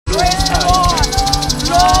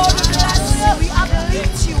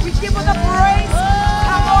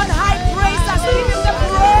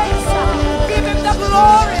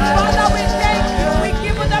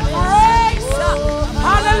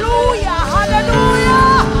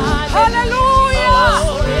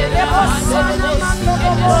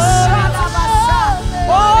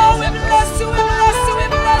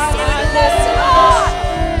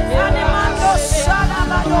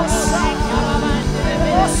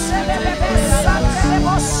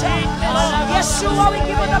why we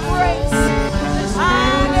give you the praise.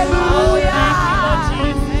 Hallelujah.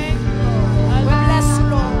 We bless you,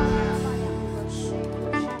 Lord.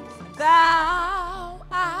 Thou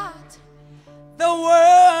art the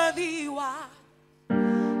worthy one.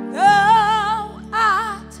 Thou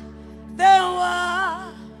art the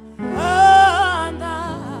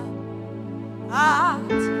art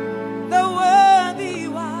the worthy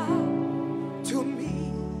one to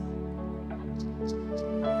me.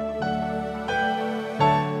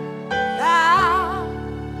 Thou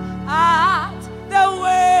art the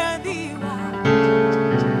worthy one.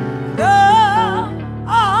 Thou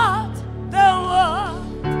art the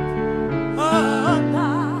one.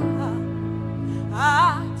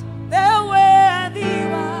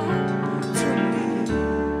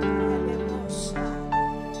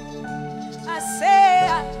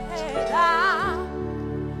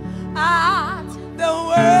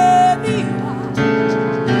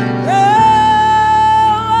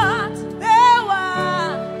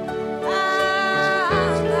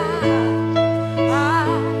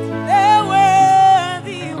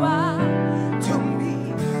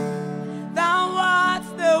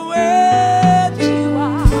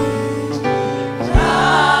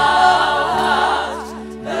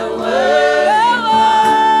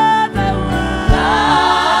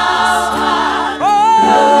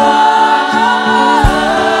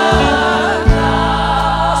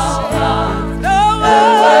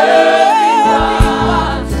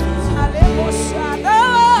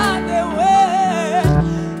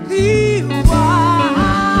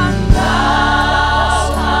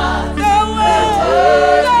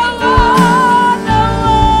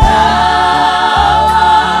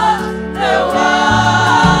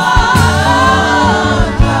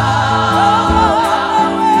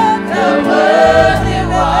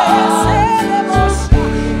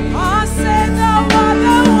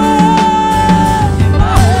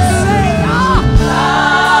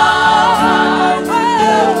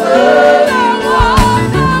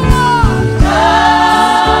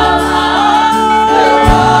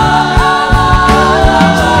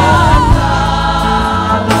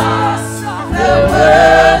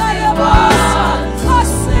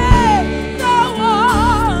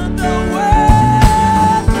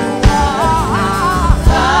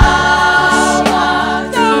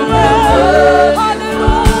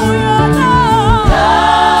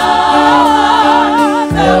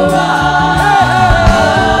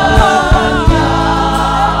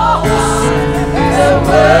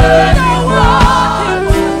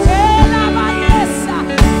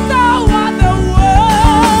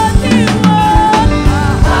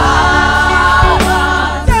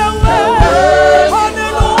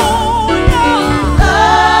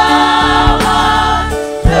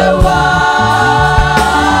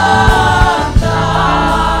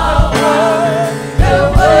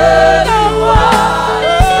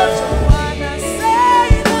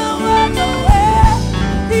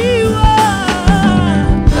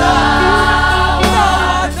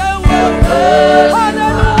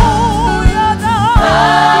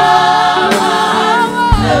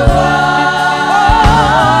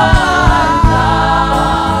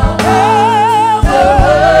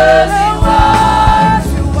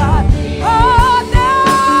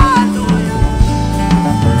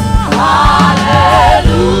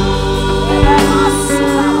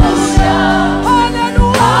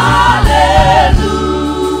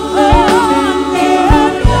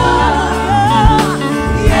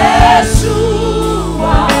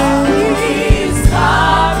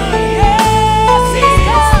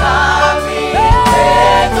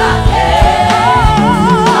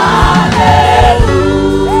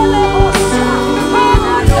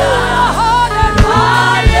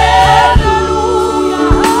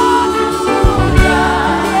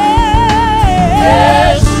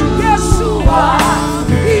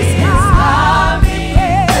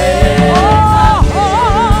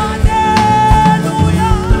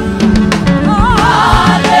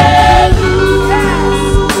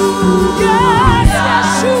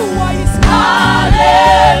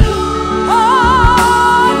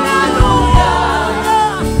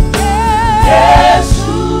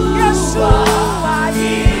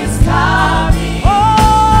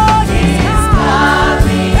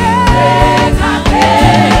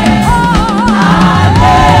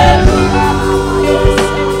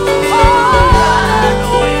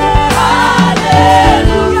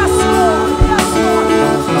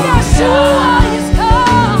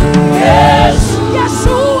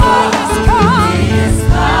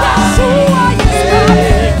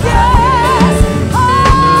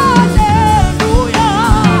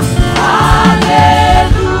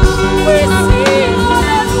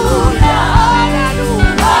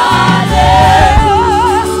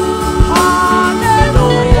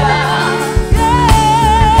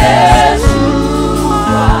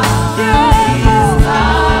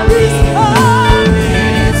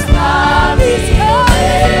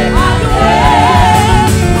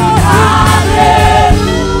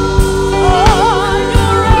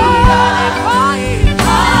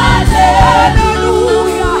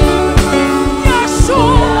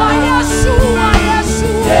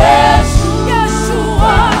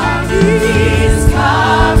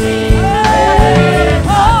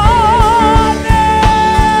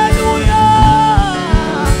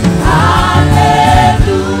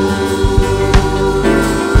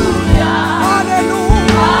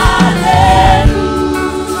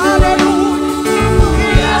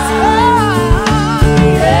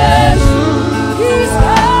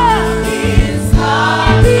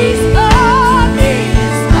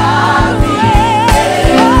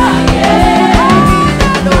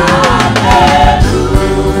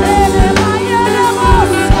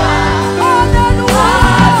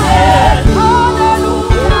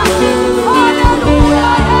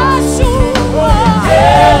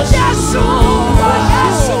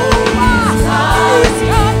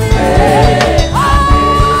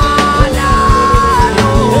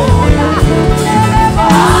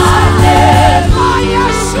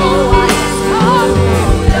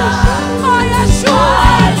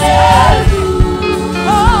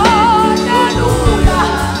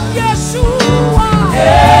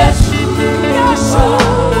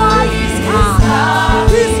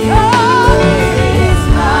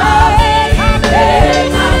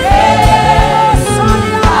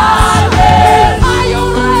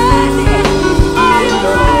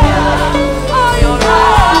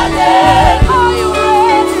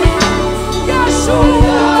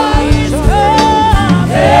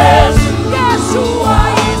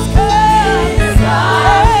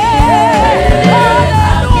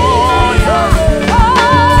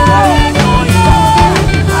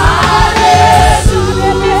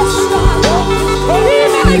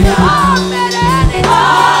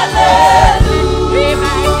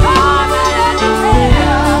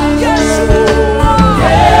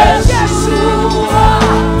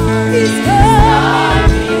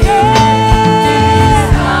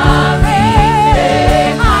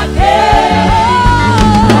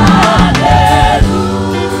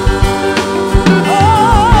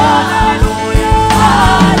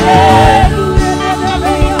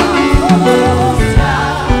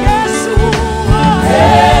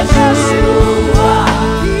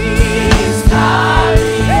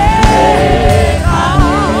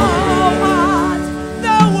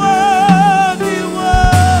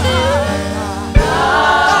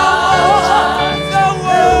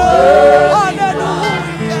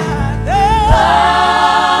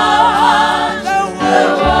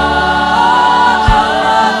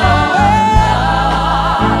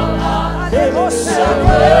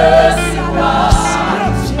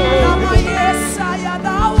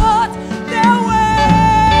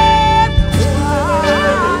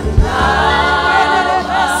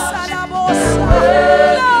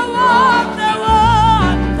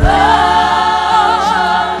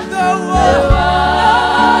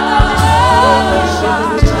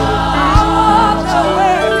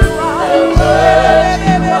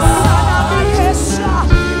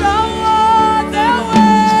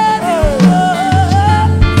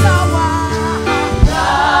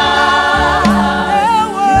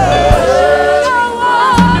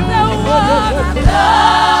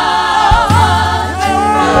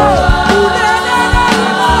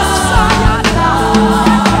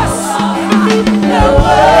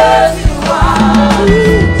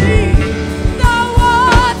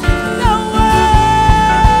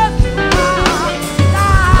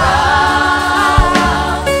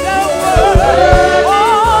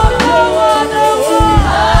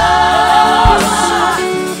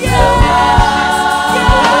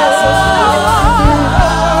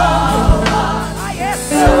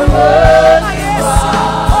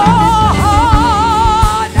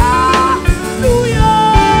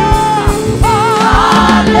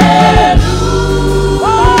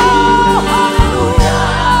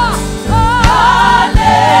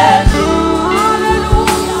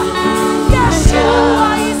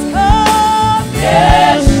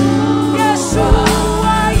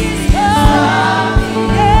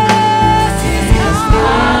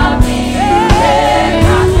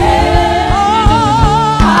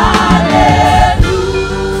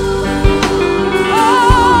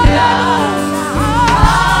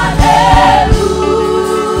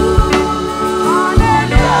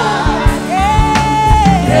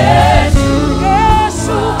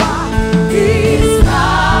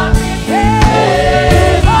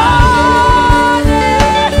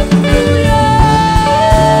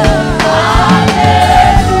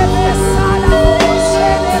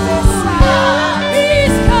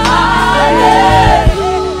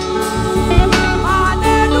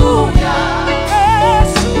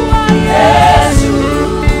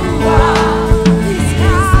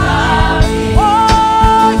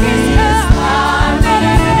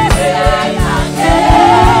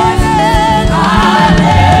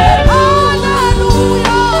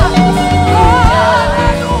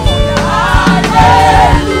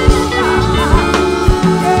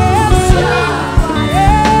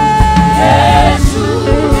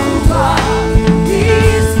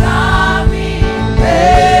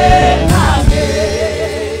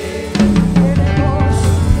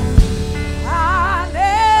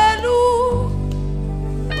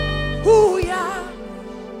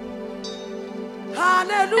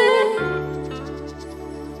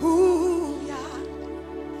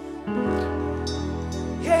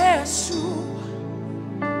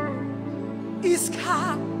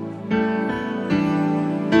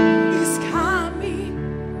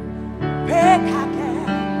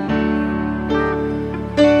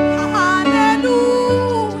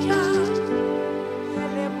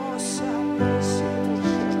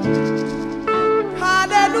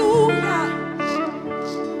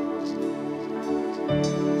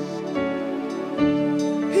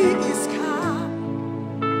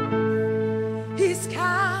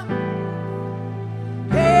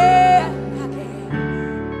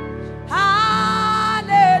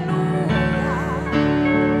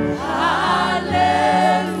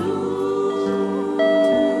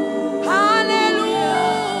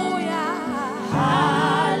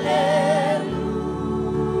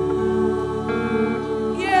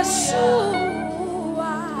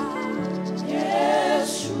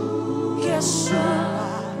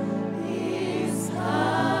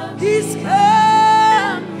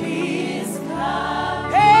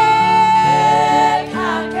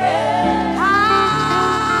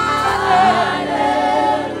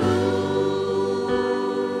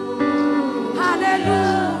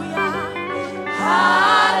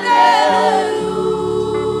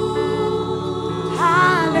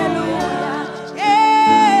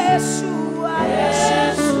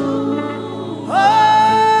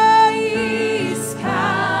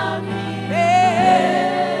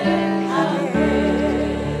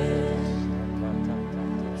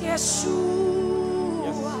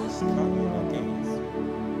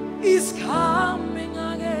 He's coming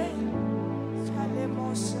again.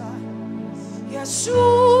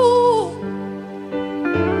 Yeshua,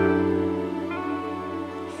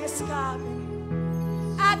 He's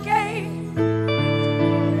coming again.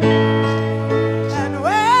 And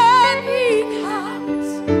when He comes,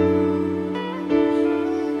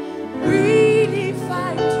 will He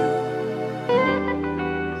find you?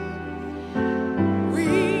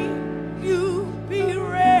 Will you be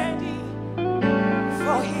ready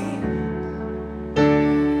for Him?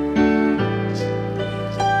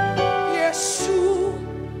 Yeshua,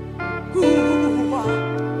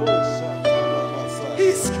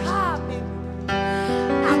 He's coming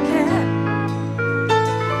again.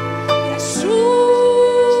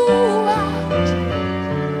 Yeshua,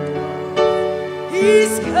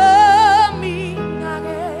 He's coming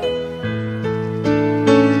again.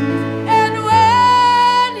 And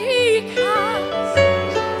when He comes,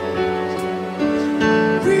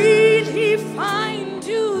 will He find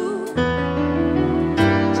you?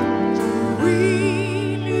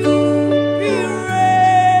 Will you be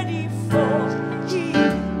ready for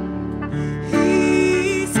Him?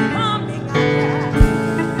 He's coming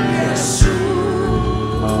again. Yeshua,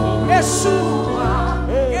 Yeshua,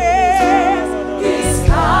 yes, He's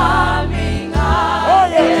coming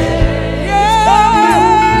again.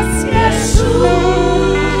 Yes, Yeshua,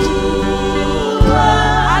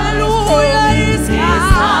 hallelujah, He's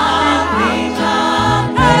coming again.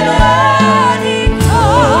 And when He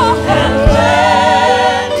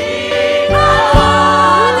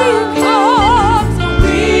comes,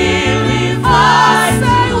 will He find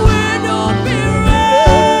you? Will you be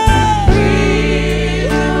ready?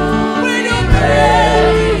 Will you be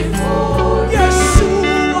ready for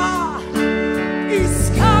Yeshua? He's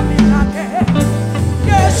coming again.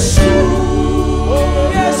 Yeshua,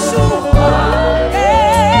 Yeshua,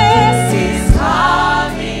 yes, He's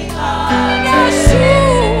coming again.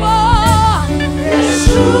 Yeshua,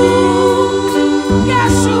 Yeshua,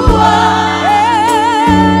 Yeshua,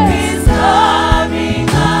 He's coming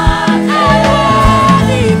again. And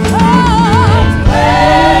when He comes,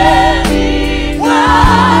 when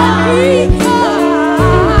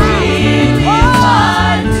He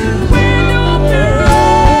comes, will you be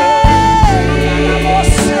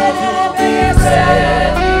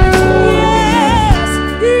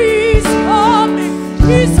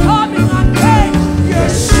He's coming again.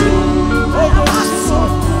 Yeshua,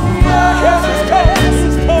 yes,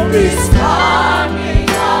 He's coming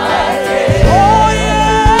again. Oh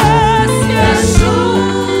yes, Yeshua,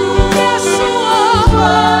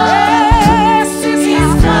 Yeshua, yes,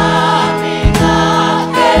 He's coming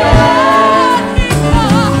again. When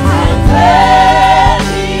He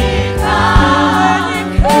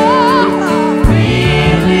comes,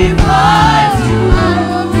 really find you.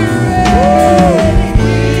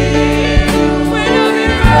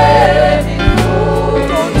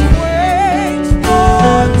 Don't wait.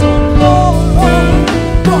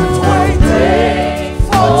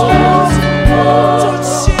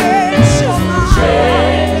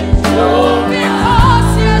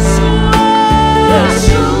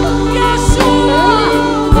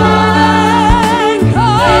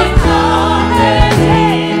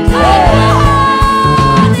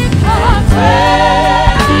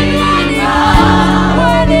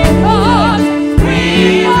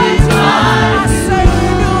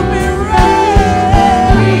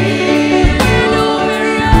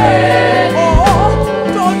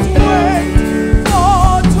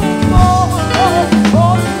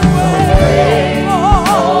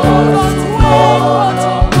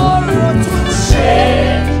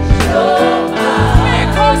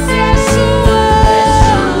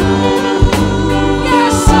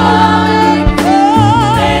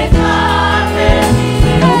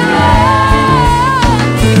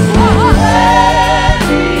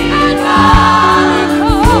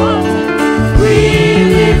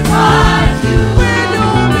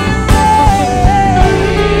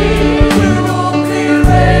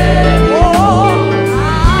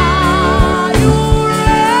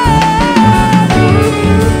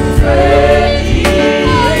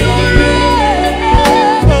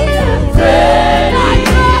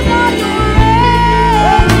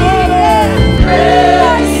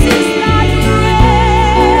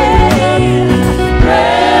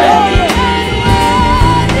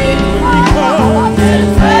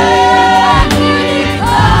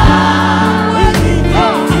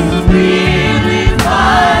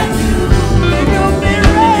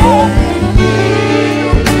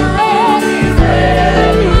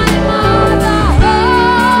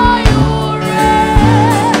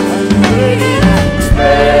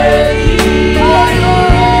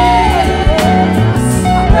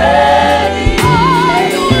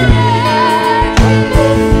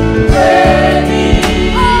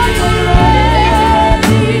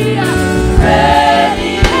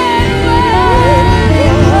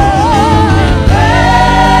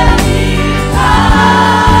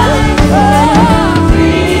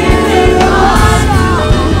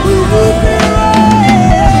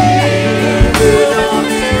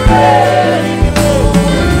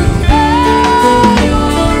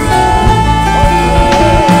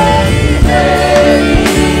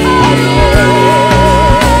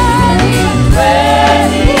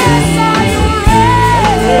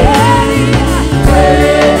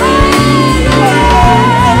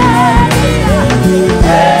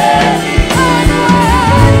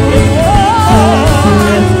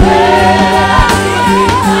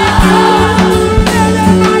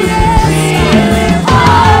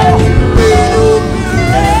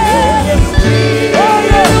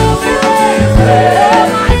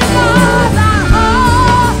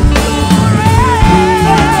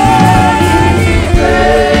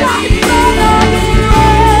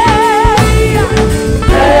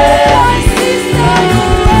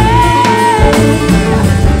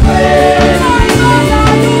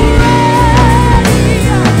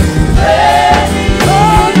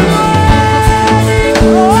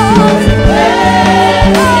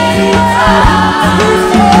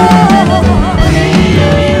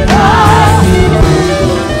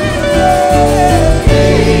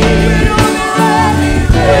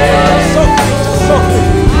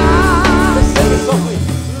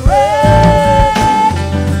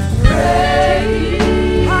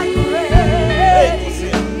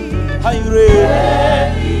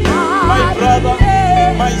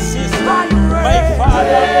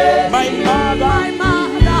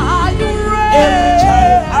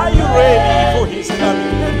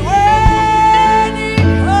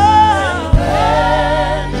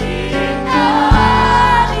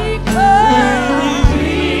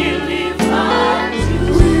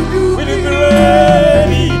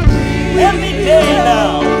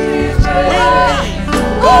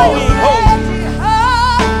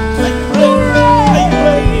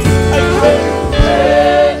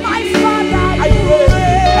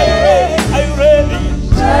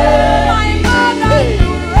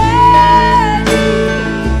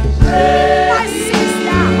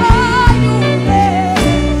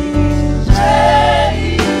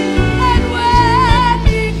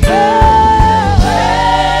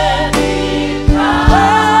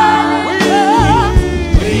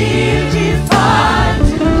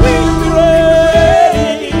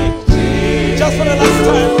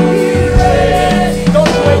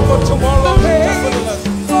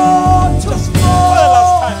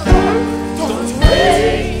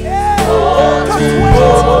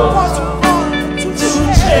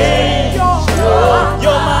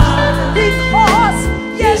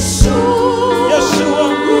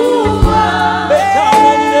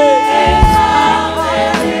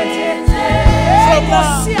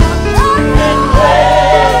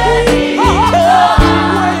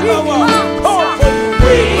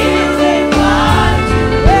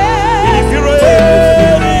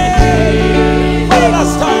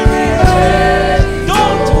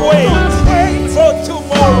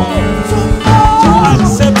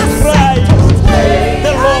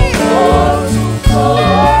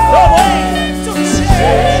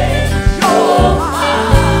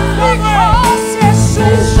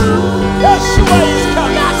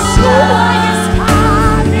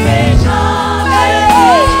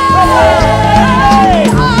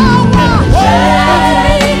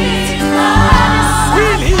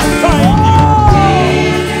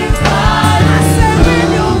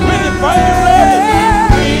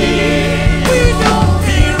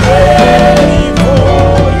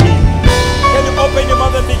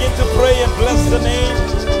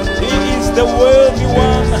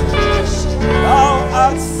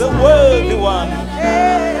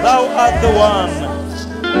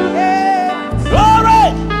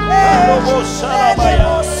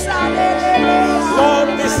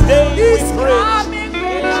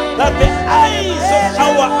 the eyes of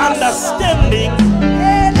our understanding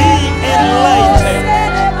be enlightened,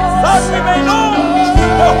 that we may know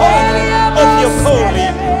the hope of your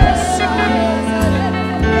calling.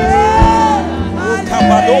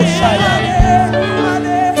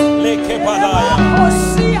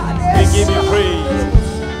 We give you praise.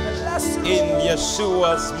 In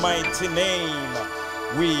Yeshua's mighty name,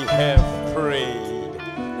 we have prayed.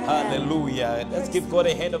 Hallelujah. Let's give God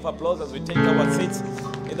a hand of applause as we take our seats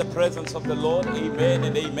in the presence of the Lord. Amen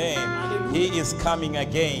and amen. He is coming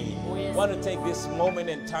again. I want to take this moment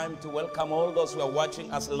and time to welcome all those who are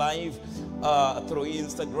watching us live through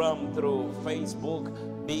Instagram, through Facebook,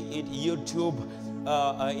 be it YouTube,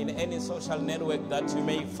 in any social network that you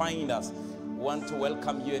may find us. We want to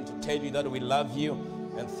welcome you and to tell you that we love you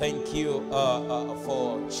and thank you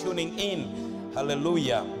for tuning in.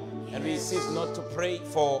 Hallelujah. And we cease not to pray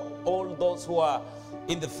for all those who are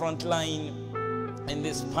in the front line in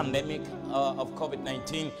this pandemic of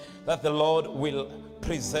COVID-19, that the Lord will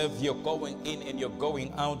preserve your going in and your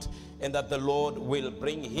going out, and that the Lord will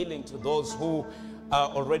bring healing to those who are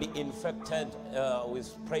already infected. We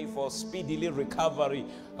pray for speedily recovery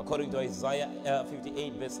according to Isaiah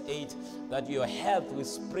 58 verse 8, that your health will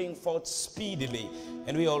spring forth speedily.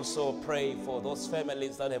 And we also pray for those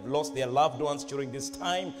families that have lost their loved ones during this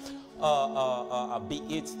time, be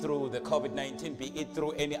it through the COVID-19, be it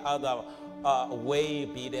through any other way,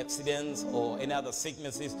 be it accidents or any other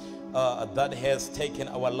sicknesses that has taken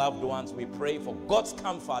our loved ones. We pray for God's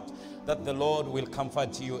comfort, that the Lord will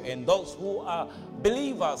comfort you. And those who are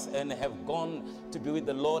believers and have gone to be with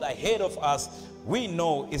the Lord ahead of us, we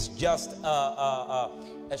know it's just a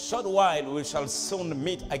short while. We shall soon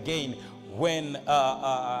meet again when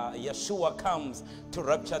Yeshua comes to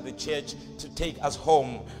rapture the church, to take us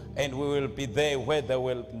home, and we will be there where there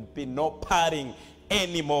will be no parting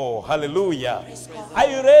anymore. Hallelujah. Are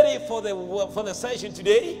you ready for the session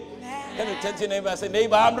today? Amen. Can you turn to your neighbor and say,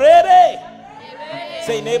 neighbor, I'm ready. Amen.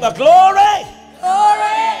 Say, neighbor, glory.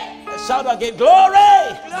 Glory. Shout again,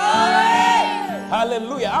 glory. Glory.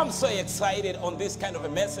 Hallelujah. I'm so excited on this kind of a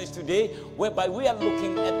message today, whereby we are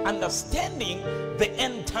looking at understanding the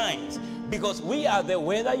end times. Because we are there,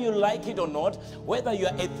 whether you like it or not, whether you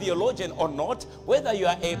are a theologian or not, whether you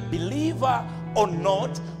are a believer or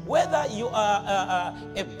not, whether you are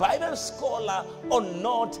a Bible scholar or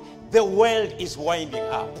not, the world is winding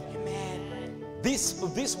up. Amen.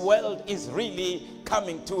 This world is really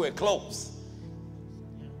coming to a close.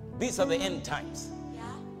 These are the end times.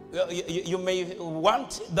 You may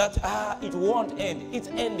want that it won't end. It's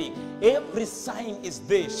ending. Every sign is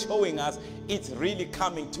there showing us it's really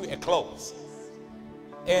coming to a close.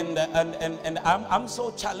 And I'm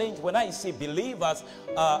so challenged when I see believers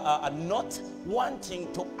not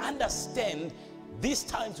wanting to understand these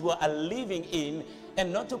times we are living in,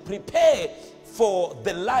 and not to prepare for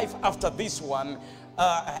the life after this one.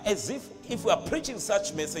 As if we are preaching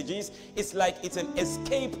such messages, it's like it's an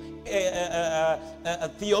escape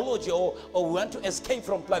theology, or we want to escape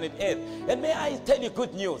from planet Earth. And may I tell you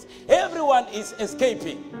good news, everyone is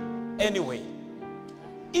escaping anyway.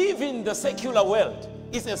 Even the secular world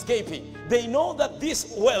is escaping. They know that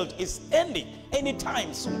this world is ending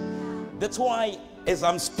anytime soon. That's why, as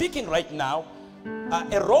I'm speaking right now,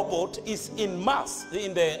 a robot is in Mars,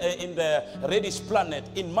 in the reddish planet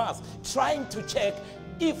in Mars, trying to check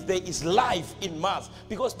if there is life in Mars,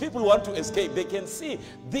 because people want to escape. They can see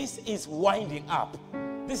this is winding up.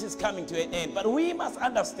 This is coming to an end. But we must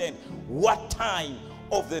understand what time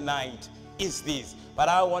of the night is this. But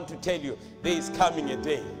I want to tell you, there is coming a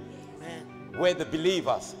day where the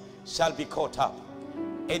believers shall be caught up,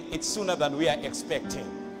 and it's sooner than we are expecting.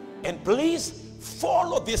 And please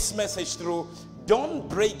follow this message through. Don't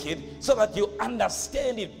break it, so that you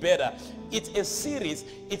understand it better. It's a series.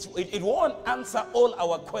 It won't answer all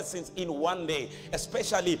our questions in one day,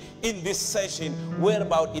 especially in this session, where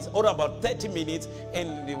it's all about 30 minutes,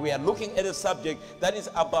 and we are looking at a subject that is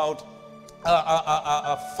about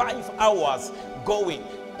 5 hours going.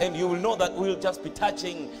 And you will know that we'll just be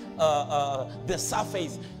touching the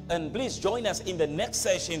surface. And please join us in the next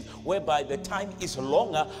session, whereby the time is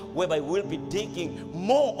longer, whereby we'll be digging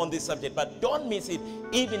more on this subject. But don't miss it,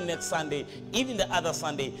 even next Sunday, even the other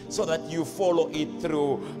Sunday, so that you follow it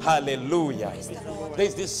through. Hallelujah.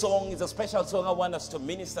 There's this song, it's a special song I want us to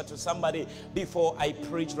minister to somebody before I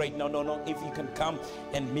preach right now. No, if you can come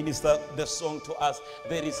and minister the song to us.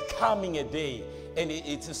 There is coming a day, and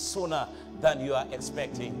it is sooner than you are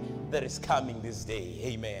expecting. There is coming this day.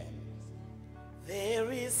 Amen.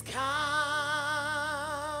 There is coming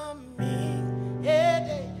a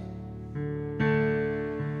day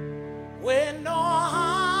when no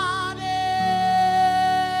heartaches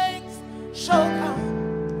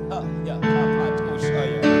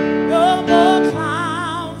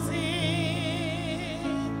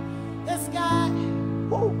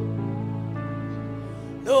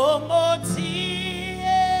No more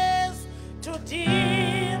tears to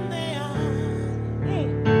dim the eye.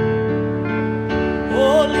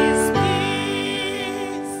 Holy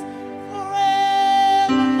Spirit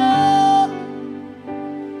forevermore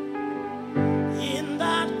in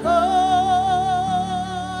that golden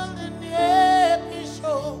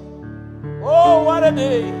episode. Oh, what a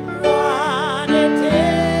day! What a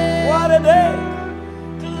day! What a day!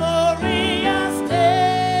 Glorious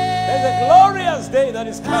day! There's a glorious day that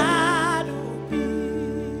is coming. That will be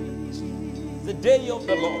The day of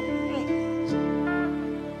the Lord.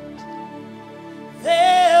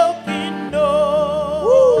 There'll be no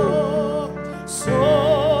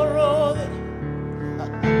sorrow,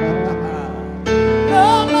 no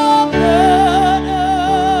more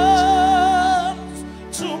burdens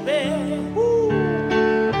to bear,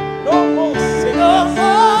 No more no sickness.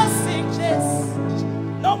 more sickness,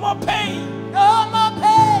 No more pain. no more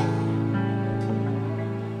pain,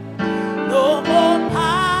 no more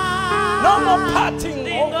pain, No more parting.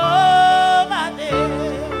 over there.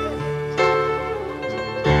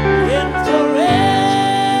 And forever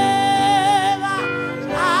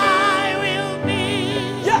I will be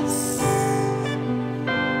Yes.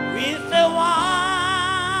 with the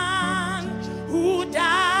one who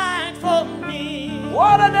died for me.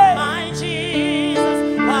 What a day. My Jesus,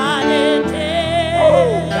 what a day.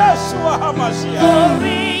 Oh, Yeshua HaMashiach.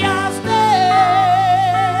 Glorious day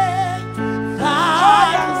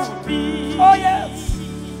that will be. Oh, yes.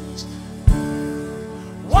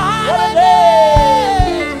 What What a a day.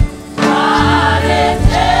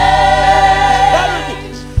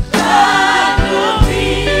 That will be.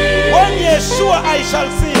 When Yeshua I shall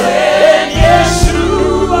see. When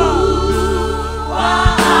Yeshua.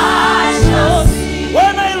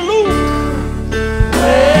 When I look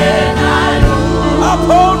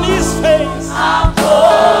upon his face.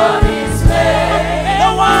 The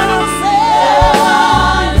one who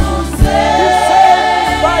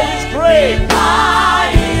saved by his grace.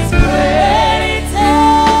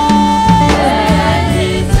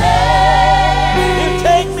 He'll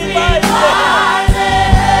take me by the hand.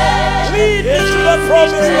 Lead me to the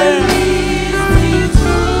promised land.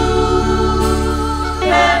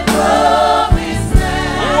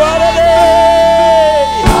 What a day!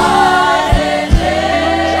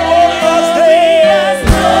 Glorious day!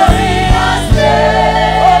 Glorious day!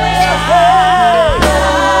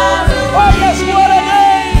 Oh yes, what a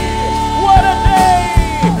day! What a day!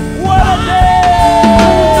 What a day!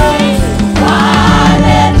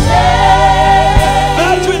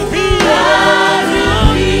 That will be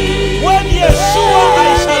when Yeshua I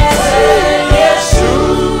shall see. Yeshua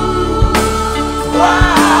I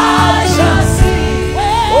shall see.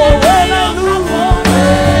 Oh, when I look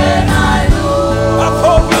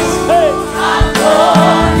upon his face.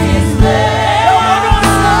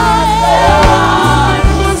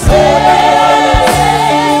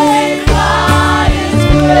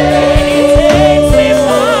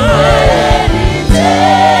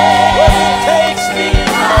 Takes me,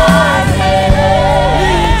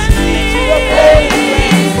 leads me to the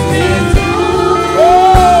promised land. Oh,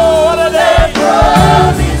 what a day!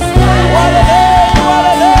 What a day! What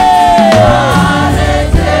a day!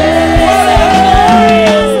 What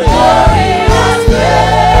a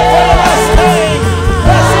day! For the last time,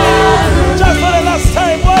 that's it. Just for the last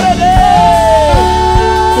time, what a day!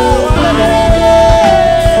 What a day!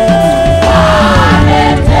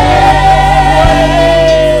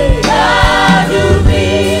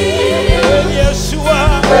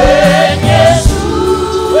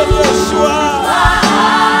 When Yeshua,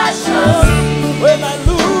 when I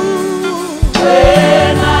look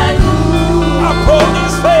upon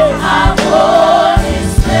his face,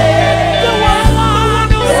 the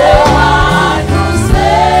one who saved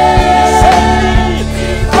me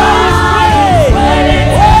by his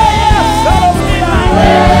grace. Oh yes, Son of God.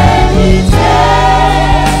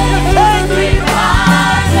 You take me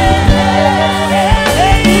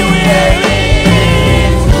and you will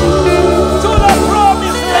lead to the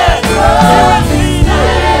promised land. He will lead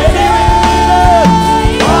us, and he will lead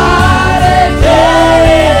us. What a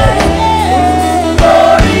day!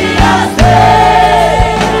 Glorious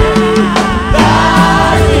day!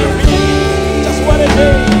 That will be. Just what a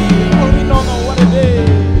day! Oh, we don't know what a day.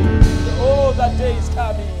 Oh, that day is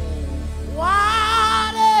coming.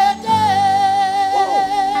 What a day!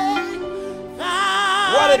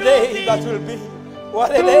 What a day that will be.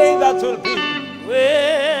 What a day that will be.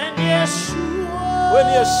 When Yeshua, When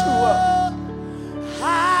Yeshua.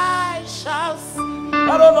 I shall see.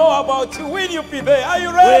 I don't know about you. Will you be there? Are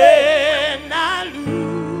you ready? When I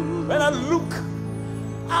look When I look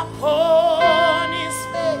upon his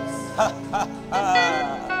face,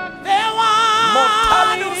 The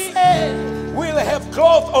one who said, will have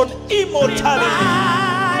growth on immortality.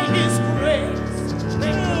 by His grace.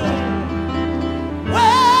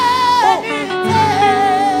 When He My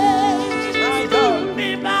takes God. me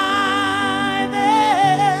by the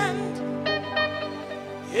hand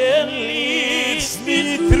and leads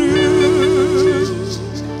me Through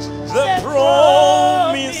the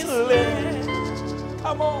promised land.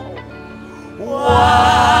 Come on.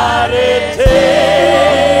 what it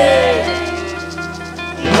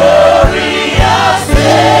Glorious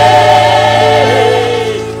day.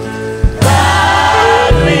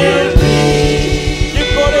 that will be. Give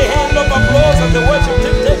God a hand of applause as the worship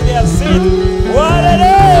team take their seat. What a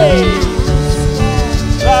day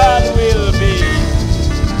that will be.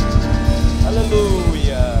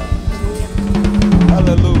 Hallelujah.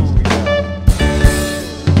 Hallelujah.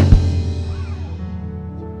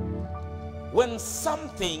 When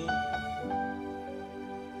something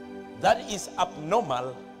that is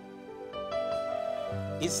abnormal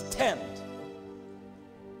is termed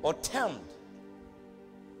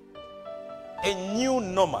a new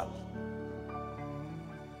normal,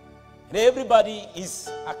 and everybody is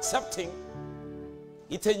accepting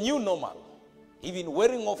it's a new normal, even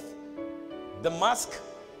wearing of the mask,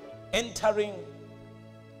 entering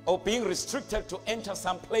or being restricted to enter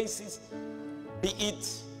some places, be it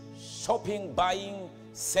shopping, buying,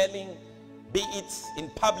 selling, be it in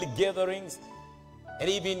public gatherings, and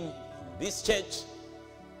even this church.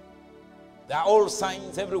 There are all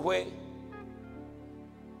signs everywhere.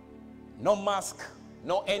 No mask,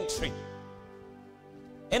 no entry.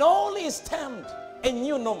 And all is termed a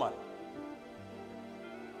new normal.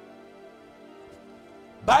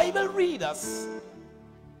 Bible readers,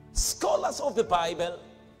 scholars of the Bible,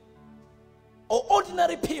 or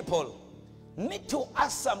ordinary people need to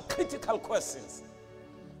ask some critical questions.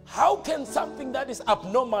 How can something that is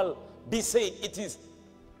abnormal be said it is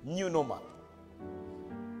new normal?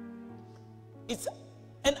 It's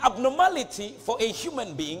an abnormality for a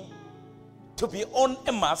human being to be on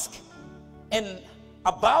a mask, and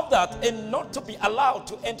above that, and not to be allowed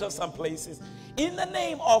to enter some places in the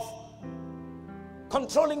name of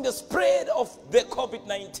controlling the spread of the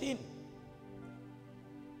COVID-19.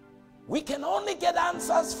 We can only get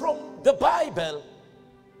answers from the Bible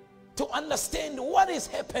to understand what is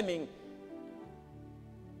happening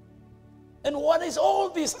and what is all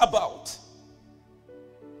this about.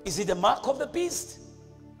 Is it the mark of the beast?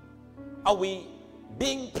 Are we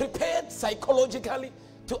being prepared psychologically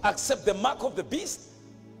to accept the mark of the beast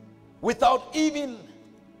without even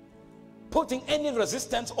putting any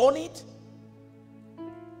resistance on it?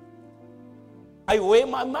 I wear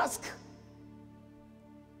my mask.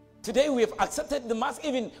 Today we have accepted the mask.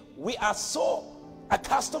 Even we are so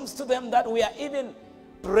accustomed to them that we are even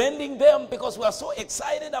branding them because we are so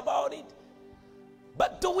excited about it.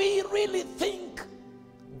 But do we really think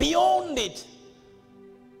beyond it?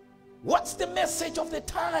 What's the message of the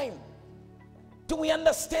time? Do we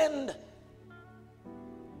understand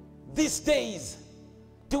these days?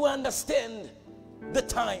 Do we understand the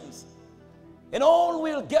times? And all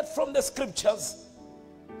we'll get from the scriptures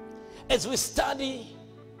as we study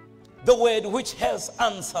the word which has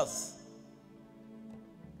answers.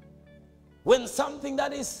 When something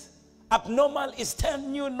that is abnormal is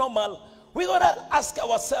turned new normal, we gotta ask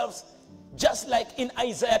ourselves, just like in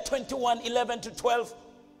Isaiah 21:11-12,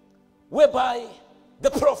 whereby the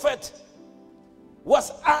prophet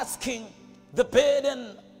was asking the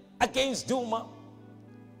burden against Duma.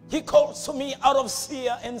 He calls to me out of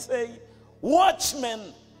Seir and say,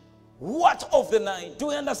 watchmen, what of the night? Do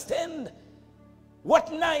you understand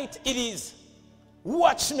what night it is?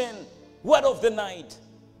 Watchmen, what of the night?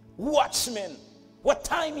 Watchmen, what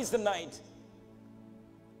time is the night?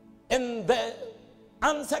 And the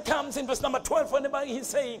answer comes in verse number 12. Whenever he's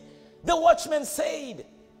saying, the watchman said,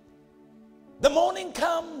 the morning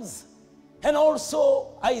comes, and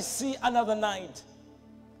also I see another night.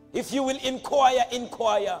 If you will inquire,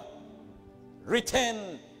 inquire,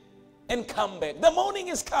 return and come back. The morning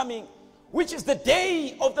is coming, which is the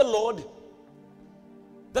day of the Lord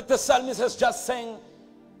that the psalmist has just sang,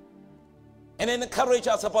 and encourage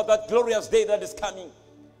us about that glorious day that is coming.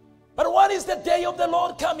 But what is the day of the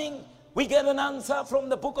Lord coming? We get an answer from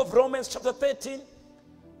the book of Romans chapter 13,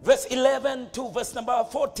 verse 11 to verse number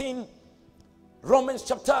 14. Romans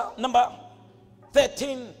chapter number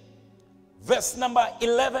 13, verse number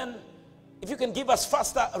 11. If you can give us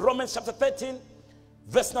faster, Romans chapter 13,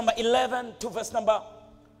 verse number 11 to verse number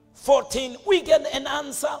 14. We get an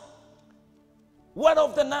answer. What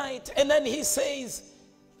of the night? And then he says,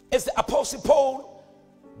 as the Apostle Paul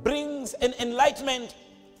brings an enlightenment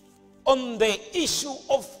on the issue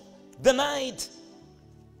of the night.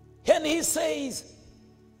 And he says,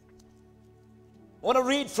 I want to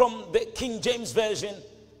read from the King James Version.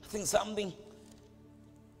 I think something.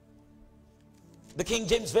 The King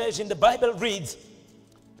James Version, the Bible reads,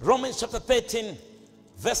 Romans chapter 13,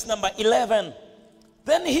 verse number 11.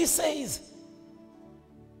 Then he says,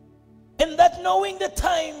 and that knowing the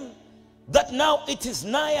time, that now it is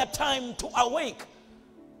nigh time to awake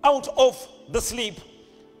out of the sleep.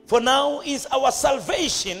 For now is our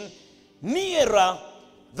salvation nearer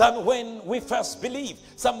than when we first believed.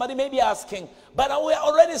 Somebody may be asking, but we are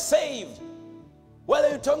already saved. What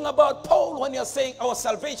are you talking about, Paul, when you're saying our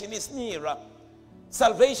salvation is nearer?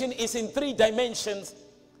 Salvation is in 3 dimensions.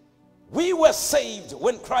 We were saved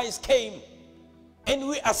when Christ came, and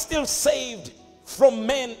we are still saved from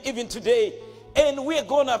men even today. And we're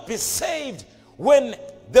going to be saved when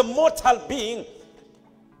the mortal being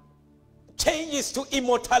changes to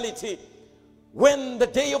immortality. When the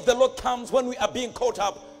day of the Lord comes, when we are being caught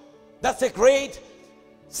up. That's a great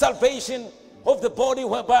salvation of the body,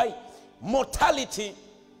 whereby mortality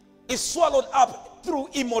is swallowed up through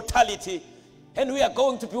immortality. And we are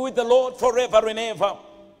going to be with the Lord forever and ever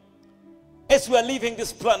as we are leaving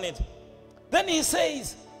this planet. Then he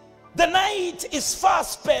says, the night is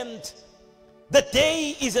fast spent, the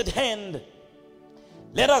day is at hand.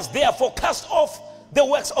 Let us therefore cast off the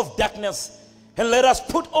works of darkness, and let us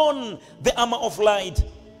put on the armor of light.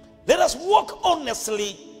 Let us walk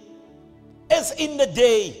honestly as in the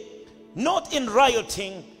day, not in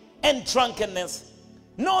rioting and drunkenness,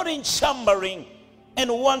 not in chambering and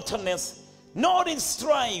wantonness, not in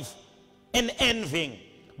strife and envying,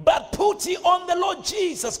 but put ye on the Lord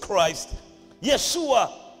Jesus Christ,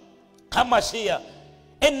 Yeshua HaMashiach,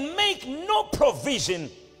 and make no provision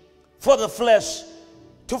for the flesh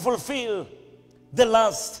to fulfill the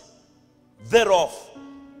lust thereof.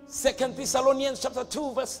 2 Thessalonians chapter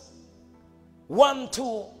 2 verse 1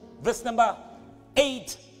 to verse number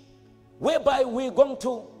 8, whereby we're going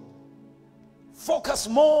to focus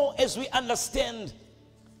more as we understand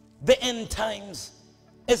the end times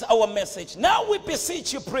as our message. Now we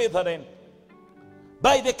beseech you, brethren,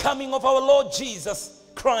 by the coming of our Lord Jesus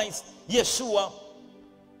Christ, Yeshua,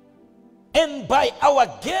 and by our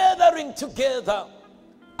gathering together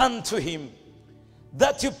unto him,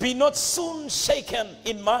 that you be not soon shaken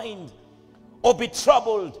in mind, or be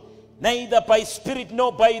troubled, neither by spirit,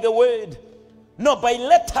 nor by the word, nor by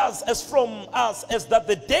letters as from us, as that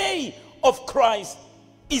the day of Christ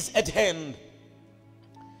is at hand.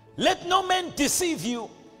 Let no man deceive you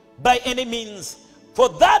by any means, for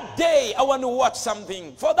that day, I want to watch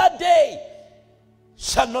something, for that day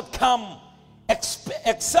shall not come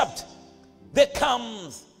except there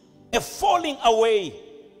comes a falling away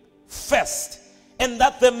first, and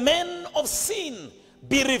that the man of sin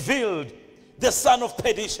be revealed, the son of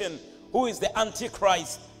perdition, who is the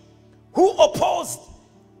Antichrist, who opposed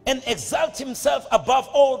and exalt himself above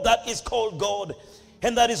all that is called God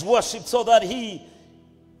and that is worshipped, so that he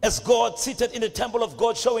as God seated in the temple of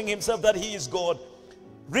God, showing himself that he is God.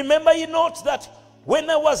 Remember ye not that when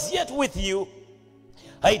I was yet with you,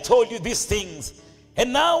 I told you these things,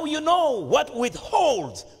 and now you know what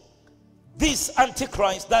withholds this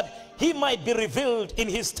Antichrist, that he might be revealed in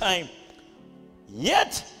his time.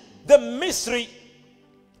 Yet the mystery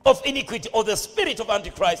of iniquity, or the spirit of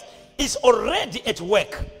Antichrist, is already at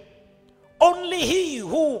work. Only he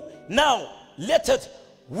who now letteth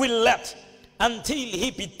will let, until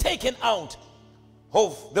he be taken out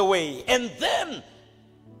of the way. And then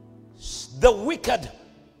the wicked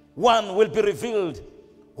one will be revealed,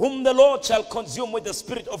 whom the Lord shall consume with the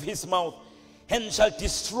spirit of his mouth, and shall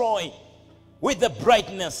destroy with the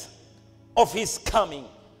brightness of his coming.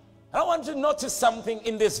 I want you to notice something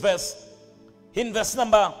in this verse. In verse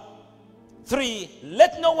number 3,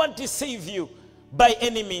 let no one deceive you by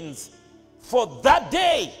any means, for that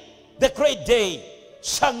day, the great day,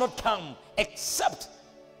 shall not come except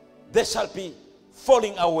there shall be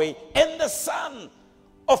falling away, and the son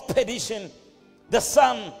of perdition, the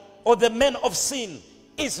son or the man of sin,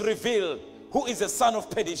 is revealed, who is the son of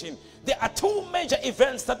perdition. There are two major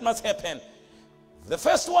events that must happen. The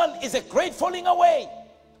first one is a great falling away.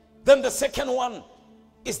 Then the second one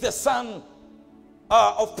is the son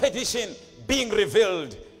of perdition being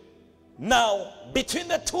revealed. Now, between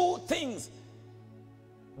the two things,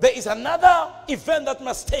 there is another event that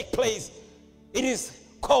must take place. It is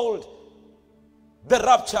called the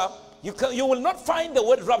rapture. You will not find the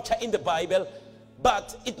word rapture in the Bible,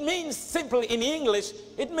 but it means simply in English,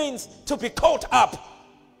 it means to be caught up,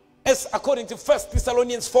 as according to 1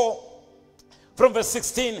 Thessalonians 4 from verse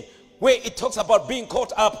 16, where it talks about being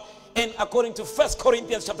caught up. and according to 1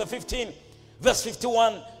 Corinthians chapter 15, verse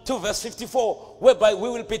 51 to verse 54, whereby we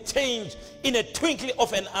will be changed in a twinkling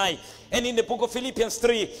of an eye. And in the book of Philippians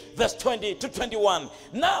 3, verse 20 to 21.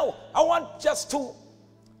 Now, I want just to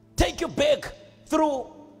take you back through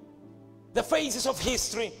the phases of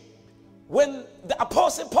history. When the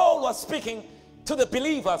Apostle Paul was speaking to the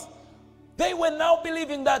believers, they were now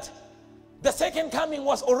believing that the second coming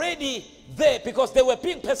was already there because they were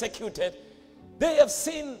being persecuted. They have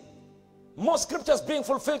seen more scriptures being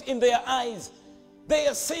fulfilled in their eyes. They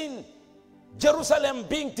have seen Jerusalem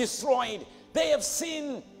being destroyed. They have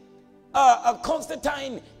seen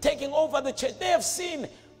Constantine taking over the church. They have seen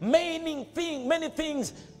many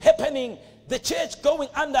things happening. The church going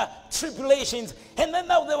under tribulations. And then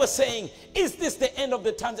now they were saying, is this the end of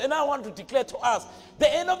the times? And I want to declare to us,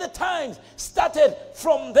 the end of the times started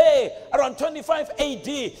from there around 25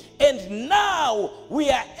 AD. And now we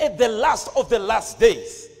are at the last of the last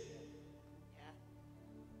days.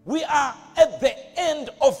 We are at the end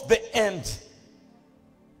of the end.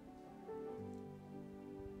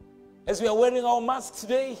 As we are wearing our masks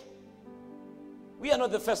today, we are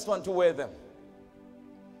not the first one to wear them.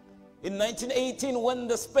 In 1918, when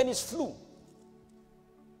the Spanish flu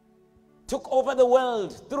took over the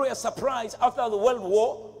world through a surprise after the World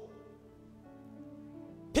War,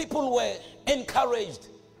 people were encouraged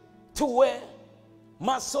to wear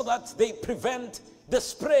masks so that they prevent the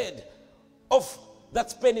spread of that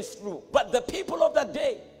Spanish flu. But the people of that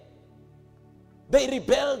day, they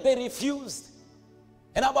rebelled, they refused.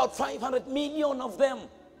 And about 500 million of them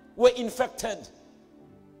were infected.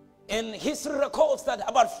 And history records that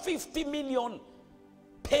about 50 million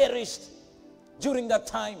perished during that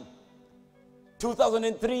time.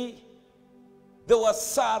 2003, there was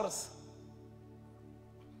SARS.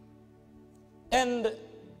 And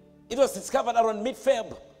it was discovered around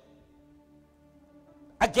mid-Feb.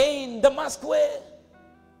 Again, the masks were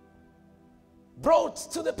brought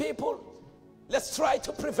to the people. Let's try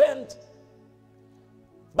to prevent.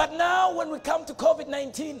 But now when we come to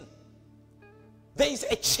COVID-19, there is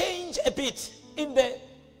a change a bit in the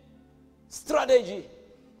strategy.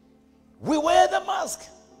 We wear the mask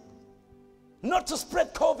not to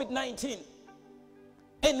spread COVID-19.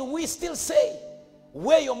 And we still say,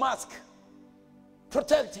 wear your mask.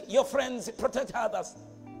 Protect your friends, protect others.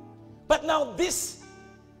 But now this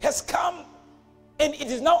has come and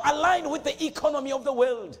it is now aligned with the economy of the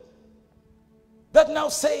world. That now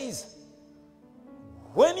says,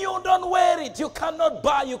 when you don't wear it, you cannot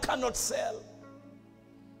buy, you cannot sell.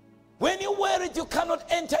 When you wear it, you cannot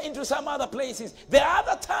enter into some other places. There are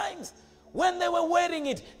other times when they were wearing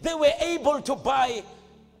it, they were able to buy.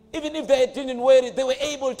 Even if they didn't wear it, they were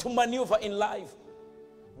able to maneuver in life.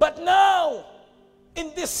 But now,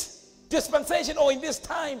 in this dispensation or in this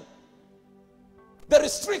time, the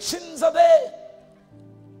restrictions are there.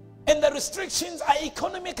 And the restrictions are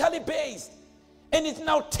economically based. And it's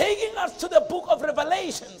now taking us to the book of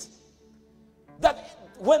Revelations. That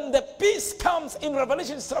when the beast comes in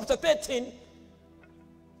Revelation chapter 13,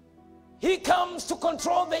 he comes to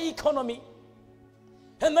control the economy.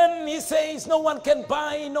 And then he says no one can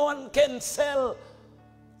buy, no one can sell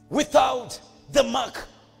without the mark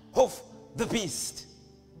of the beast.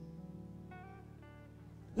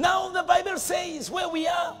 Now the Bible says where we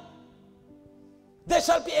are, there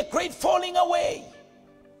shall be a great falling away.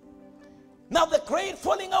 Now the great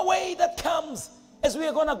falling away that comes, as we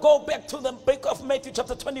are going to go back to the book of Matthew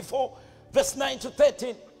chapter 24, verse 9 to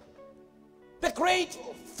 13. The great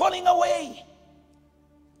falling away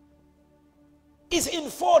is in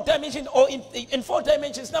four dimensions, or in four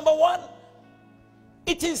dimensions. Number one,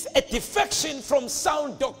 it is a defection from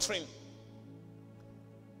sound doctrine.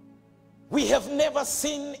 We have never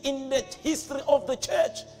seen in the history of the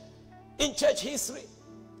church, in church history,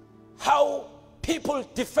 how people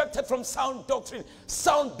defected from sound doctrine,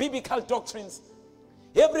 sound biblical doctrines.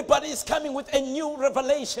 Everybody is coming with a new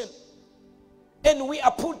revelation. And we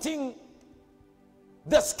are putting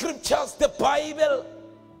the scriptures, the Bible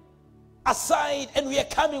aside, and we are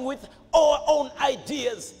coming with our own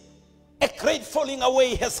ideas. A great falling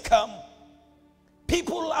away has come.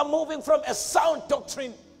 People are moving from a sound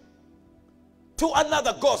doctrine to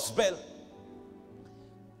another gospel.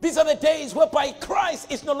 These are the days whereby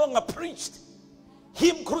Christ is no longer preached.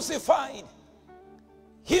 Him crucified,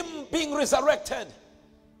 Him being resurrected,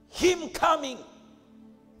 Him coming.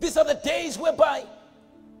 These are the days whereby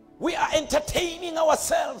we are entertaining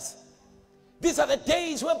ourselves. These are the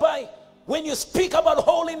days whereby when you speak about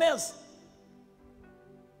holiness,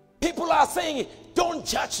 people are saying, don't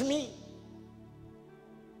judge me.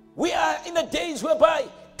 We are in the days whereby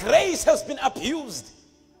grace has been abused,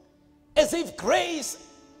 as if grace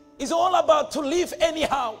is all about to live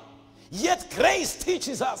anyhow. Yet grace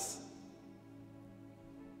teaches us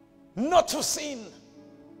not to sin.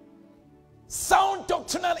 Sound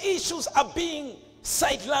doctrinal issues are being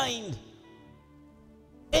sidelined.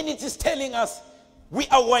 And it is telling us we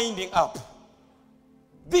are winding up.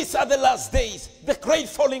 These are the last days, the great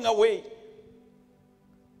falling away.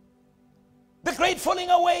 The great falling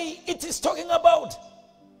away, it is talking about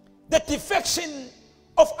the defection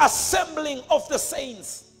of assembling of the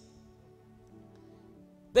saints.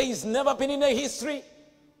 There has never been in a history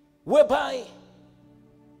whereby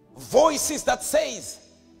voices that says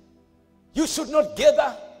you should not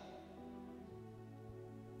gather.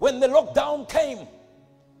 When the lockdown came,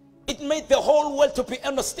 it made the whole world to be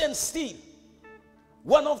on a standstill.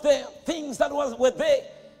 One of the things that were there,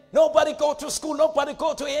 nobody go to school, nobody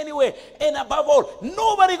go to anywhere, and above all,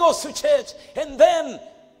 nobody goes to church. And then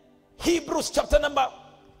Hebrews chapter number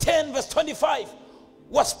 10 verse 25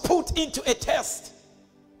 was put into a test,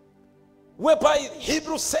 whereby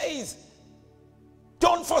Hebrews says,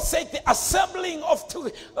 don't forsake the assembling of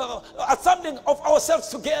ourselves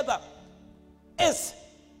together, as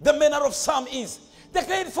the manner of some is. The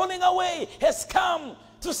great falling away has come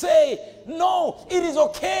to say, no, it is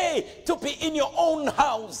okay to be in your own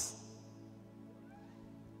house.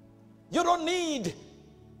 You don't need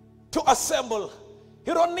to assemble.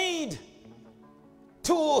 You don't need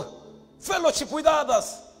to fellowship with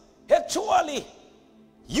others. Actually,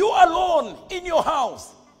 you alone in your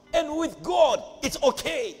house and with God, it's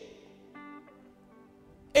okay.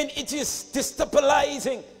 And it is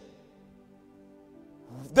destabilizing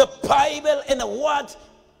the Bible and what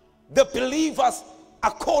the believers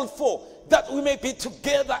are called for, that we may be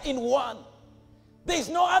together in one. There is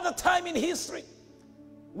no other time in history,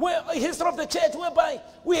 history of the church, whereby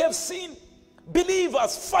we have seen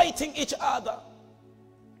believers fighting each other.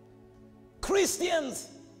 Christians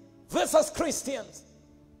versus Christians.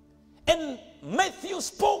 And Matthew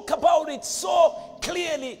spoke about it so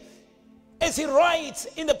clearly as he writes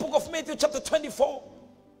in the book of Matthew chapter 24.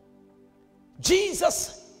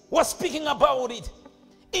 Jesus was speaking about it.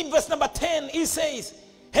 In verse number 10, he says,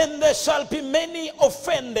 and there shall be many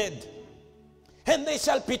offended, and they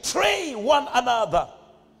shall betray one another,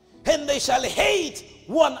 and they shall hate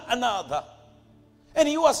one another. And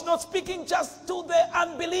he was not speaking just to the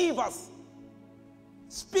unbelievers,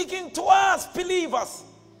 speaking to us believers.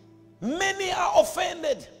 Many are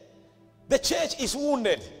offended. The church is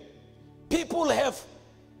wounded. People have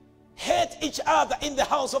hurt each other in the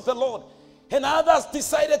house of the Lord. And others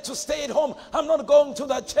decided to stay at home. I'm not going to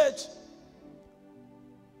that church.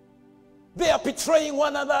 They are betraying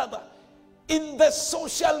one another. In the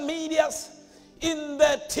social medias, in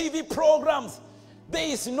the TV programs, there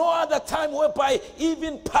is no other time whereby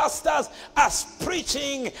even pastors are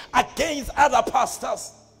preaching against other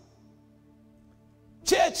pastors.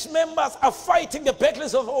 Church members are fighting the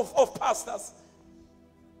battles of pastors.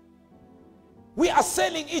 We are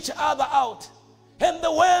selling each other out. And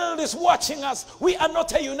the world is watching us. We are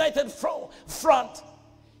not a united front.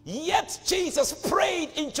 Yet Jesus prayed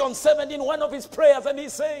in John 17, one of his prayers, and he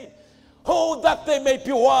said, oh, that they may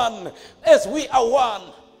be one as we are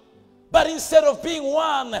one. But instead of being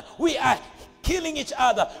one, we are killing each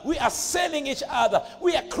other. We are selling each other.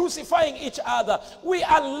 We are crucifying each other. We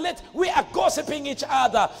are gossiping each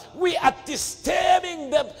other. We are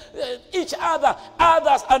disturbing each other.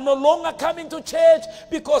 Others are no longer coming to church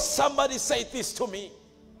because somebody said this to me.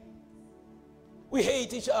 We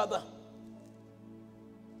hate each other.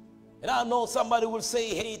 And I know somebody will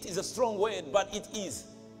say hate is a strong word, but it is.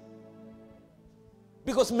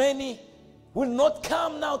 Because many will not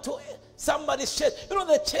come now to somebody's church. You know,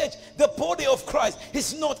 the church, the body of Christ,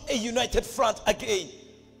 is not a united front again.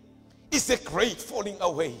 It's a great falling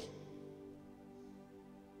away.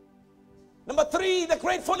 Number 3, the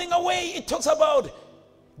great falling away, it talks about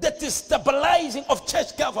the destabilizing of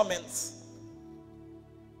church governments.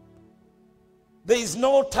 There is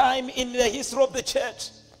no time in the history of the church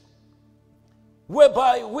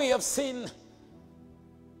whereby we have seen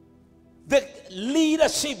the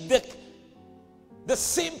leadership, the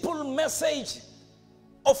simple message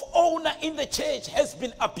of honor in the church has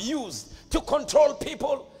been abused to control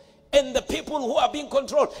people, and the people who are being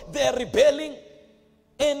controlled, they are rebelling,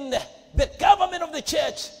 and the government of the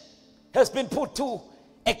church has been put to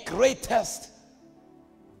a great test.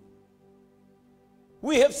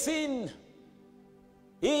 We have seen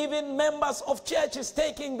even members of churches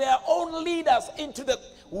taking their own leaders into the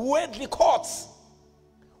worldly courts.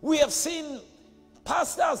 We have seen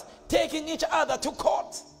pastors taking each other to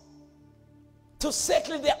court to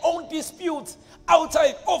settle their own disputes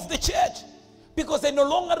outside of the church. because they no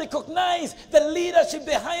longer recognize the leadership,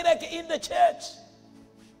 the hierarchy in the church.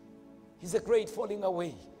 It's a great falling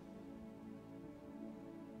away.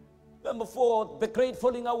 Number 4, the great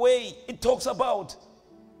falling away. It talks about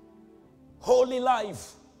holy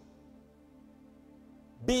life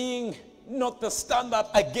being not the standard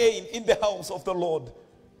again in the house of the Lord.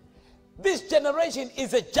 This generation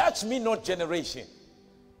is a judge me not generation.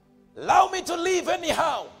 Allow me to live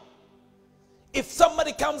anyhow. If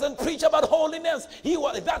somebody comes and preach about holiness,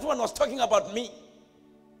 that one was talking about me.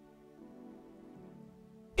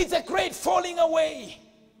 It's a great falling away.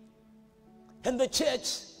 And the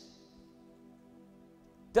church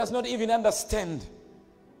does not even understand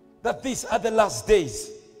that these are the last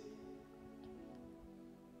days.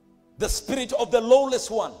 The spirit of the lawless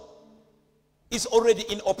one is already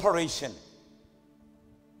in operation.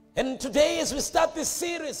 And today, as we start this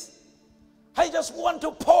series, I just want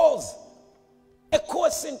to pause a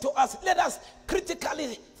question to us. Let us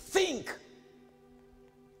critically think.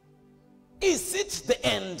 Is it the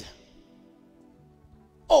end?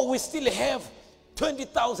 Or we still have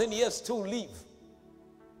 20,000 years to live?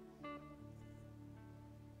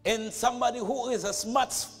 And somebody who is a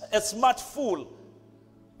smart fool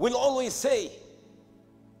will always say,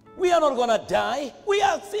 we are not going to die. We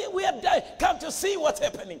are dying. Can't you see what's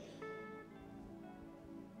happening?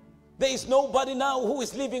 There is nobody now who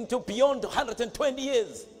is living to beyond 120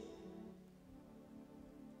 years.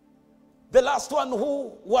 The last one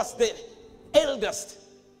who was the eldest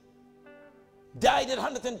died at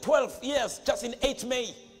 112 years just in 8 May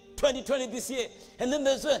 2020 this year. And then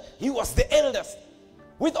he was the eldest.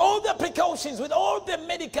 With all the precautions, with all the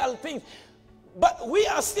medical things. But we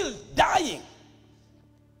are still dying.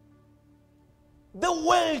 The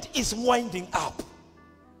world is winding up.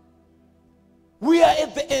 We are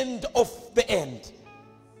at the end of the end.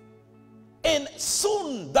 And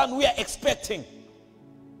soon than we are expecting,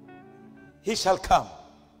 he shall come.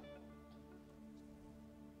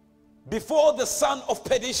 Before the son of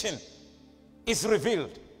perdition is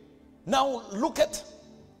revealed. Now look at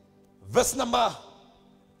verse number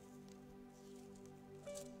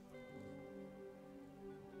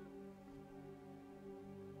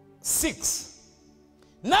 6.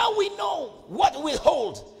 Now we know what will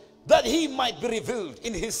hold, that he might be revealed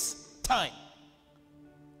in his time.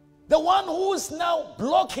 The one who is now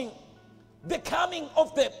blocking the coming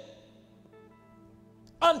of the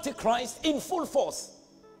Antichrist in full force,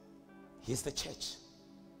 he's the church.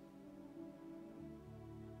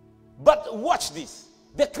 But watch this.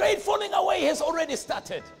 The great falling away has already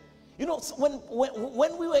started. You know,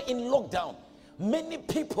 when we were in lockdown, many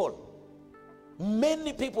people,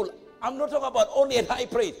 I'm not talking about only at high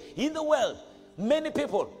praise, in the world, many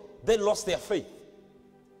people, they lost their faith.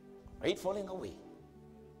 Right? Falling away.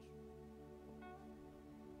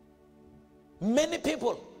 Many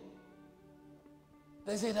people,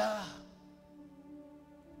 they said,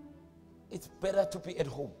 it's better to be at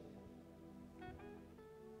home.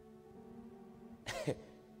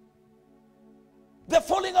 The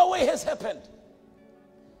falling away has happened.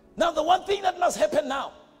 Now the one thing that must happen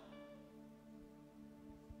now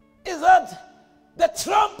is that the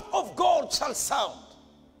trump of God shall sound.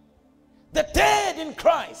 The dead in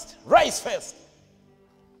Christ rise first.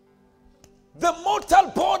 The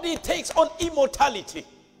mortal body takes on immortality.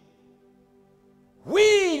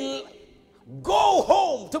 We'll go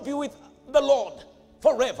home to be with the Lord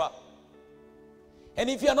forever. And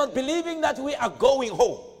if you're not believing that we are going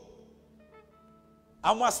home,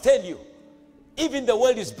 I must tell you, even the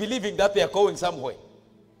world is believing that they are going somewhere.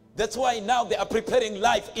 That's why now they are preparing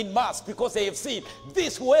life in mass, because they have seen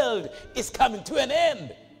this world is coming to an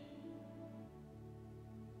end.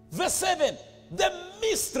 Verse 7, the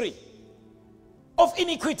mystery of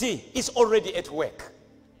iniquity is already at work.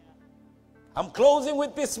 I'm closing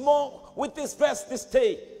with this verse this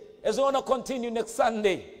day, as we want to continue next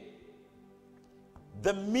Sunday.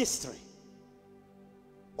 The mystery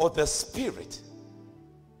or the spirit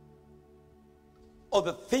or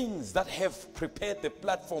the things that have prepared the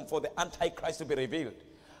platform for the Antichrist to be revealed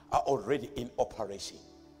are already in operation.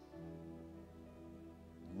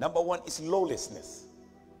 Number 1 is lawlessness.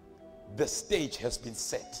 The stage has been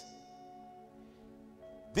set.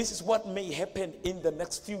 This is what may happen in the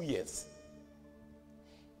next few years.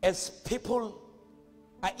 As people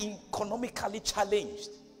are economically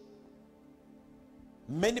challenged,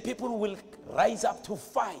 many people will rise up to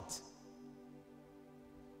fight.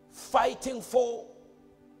 Fighting for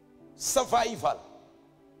survival.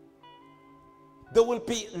 There will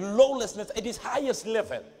be lawlessness at its highest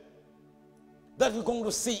level that we're going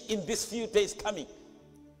to see in these few days coming.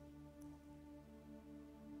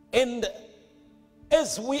 And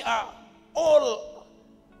as we are all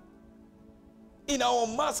in our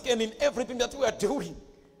mask and in everything that we are doing,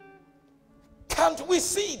 can't we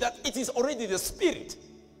see that it is already the Spirit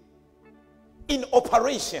in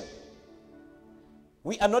operation?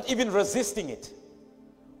 We are not even resisting it.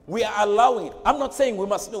 We are allowing it. I'm not saying we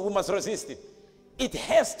must resist it. It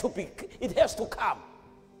has to come.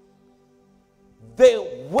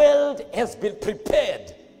 The world has been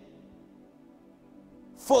prepared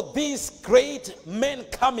for these great men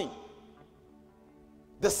coming.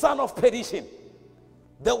 The son of perdition.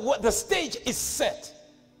 The stage is set.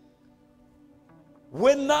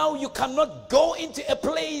 When now you cannot go into a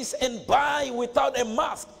place and buy without a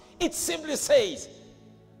mask. It simply says,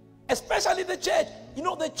 especially the church. You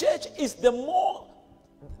know, the church is the more,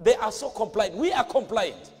 they are so compliant. We are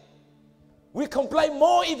compliant. We comply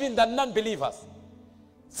more even than non-believers.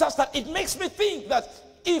 Such that it makes me think that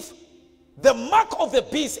if the mark of the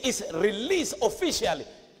beast is released officially,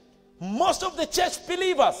 most of the church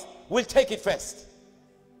believers will take it first.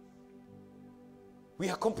 We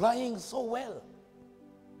are complying so well.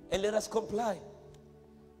 And let us comply.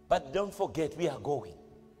 But don't forget, we are going.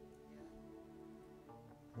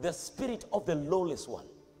 The spirit of the lawless one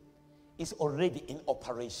is already in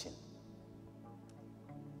operation.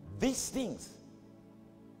 These things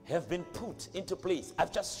have been put into place.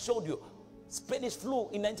 I've just showed you. Spanish flu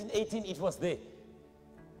in 1918, it was there.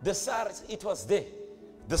 The SARS, it was there.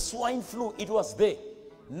 The swine flu, it was there.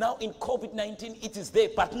 Now in COVID-19, it is there.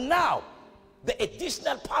 But now, the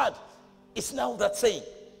additional part is now that saying,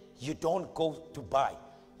 you don't go to buy.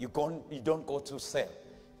 You don't go to sell.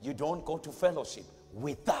 You don't go to fellowship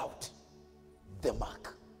without the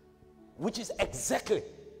mark. Which is exactly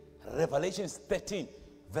Revelation 13,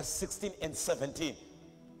 verse 16 and 17.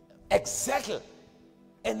 Exactly.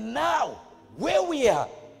 And now, where we are,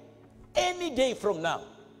 any day from now,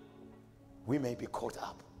 we may be caught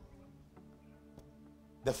up.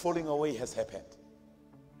 The falling away has happened.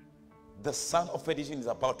 The son of perdition is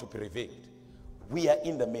about to be revealed. We are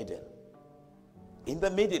in the middle. In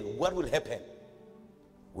the middle, what will happen?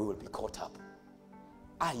 We will be caught up.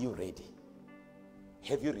 Are you ready?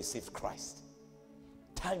 Have you received Christ?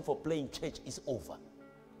 Time for playing church is over.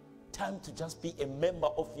 Time to just be a member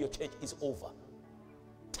of your church is over.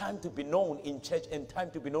 Time to be known in church and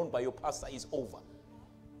time to be known by your pastor is over.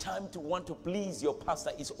 Time to want to please your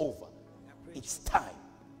pastor is over. It's time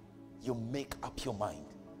you make up your mind.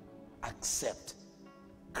 Accept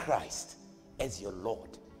Christ as your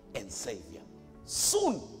Lord and Savior.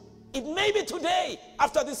 Soon, it may be today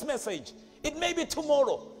after this message. It may be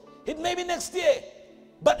tomorrow. It may be next year.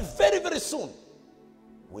 But very, very soon,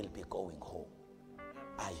 we'll be going home.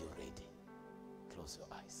 Are you ready? Close your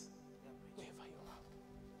eyes. Wherever you are.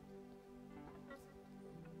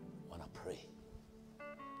 I want to pray.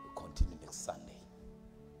 We'll continue next Sunday.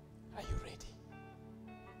 Are you ready?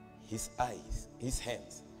 His eyes, his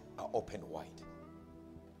hands are open wide,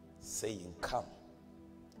 saying, come,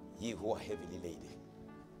 ye who are heavily laden,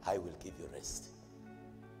 I will give you rest.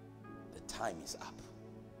 The time is up.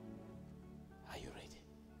 Are you ready?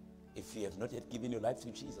 If you have not yet given your life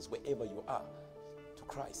to Jesus, wherever you are, to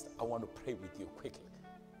Christ, I want to pray with you quickly.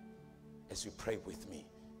 As you pray with me,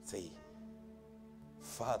 say,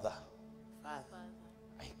 Father, I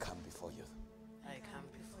come before you.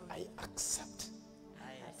 I accept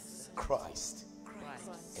Christ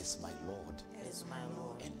as my Lord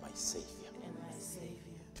and my Savior.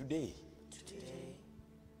 Today,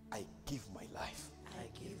 I give my life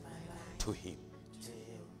to Him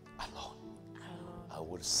alone. I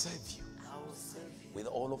will serve you with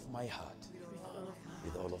all of my heart,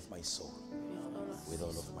 with all of my soul, with all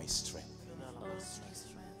of my strength.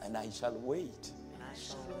 And I shall wait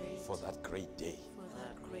for that great day,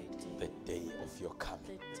 the day of your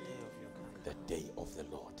coming, the day of the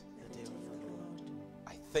Lord.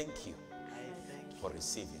 I thank you for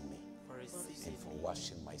receiving me and for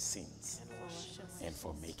washing my sins and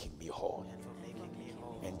for making me whole.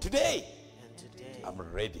 And today, I'm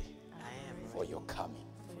ready for your coming.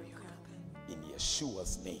 In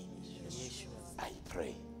Yeshua's name, I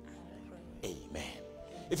pray. Amen.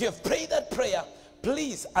 If you have prayed that prayer,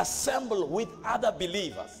 please assemble with other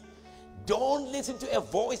believers. Don't listen to a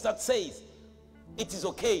voice that says, it is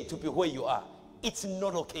okay to be where you are. It's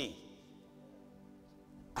not okay.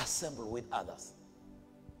 Assemble with others.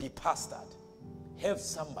 Be pastored. Have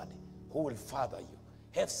somebody who will father you.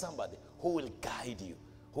 Have somebody who will guide you,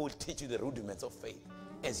 who will teach you the rudiments of faith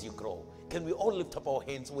as you grow. Can we all lift up our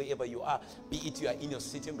hands wherever you are? Be it you are in your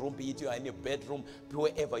sitting room, be it you are in your bedroom,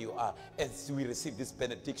 wherever you are, as we receive this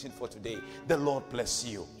benediction for today. The Lord bless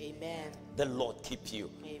you. Amen. The Lord keep you.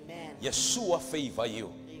 Amen. Yeshua favor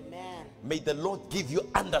you. Amen. May the Lord give you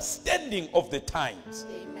understanding of the times.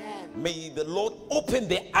 Amen. May the Lord open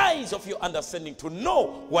the eyes of your understanding to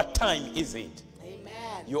know what time is it.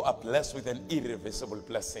 Amen. You are blessed with an irreversible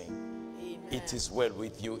blessing. Amen. It is well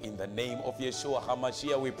with you in the name of Yeshua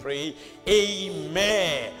HaMashiach we pray.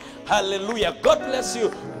 Amen. Hallelujah. God bless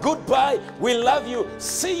you. Goodbye. We love you.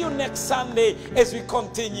 See you next Sunday as we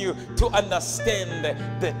continue to understand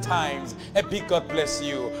the times. A big God bless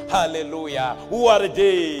you. Hallelujah. What a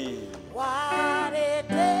day. What a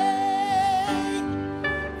day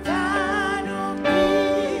that'll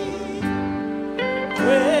be.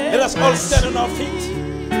 Let us all stand on our feet.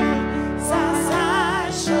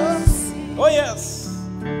 Oh yes.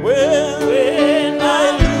 When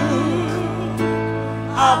I look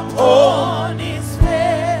upon His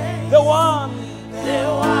face, the one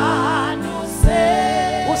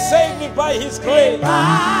who saved me by His grace.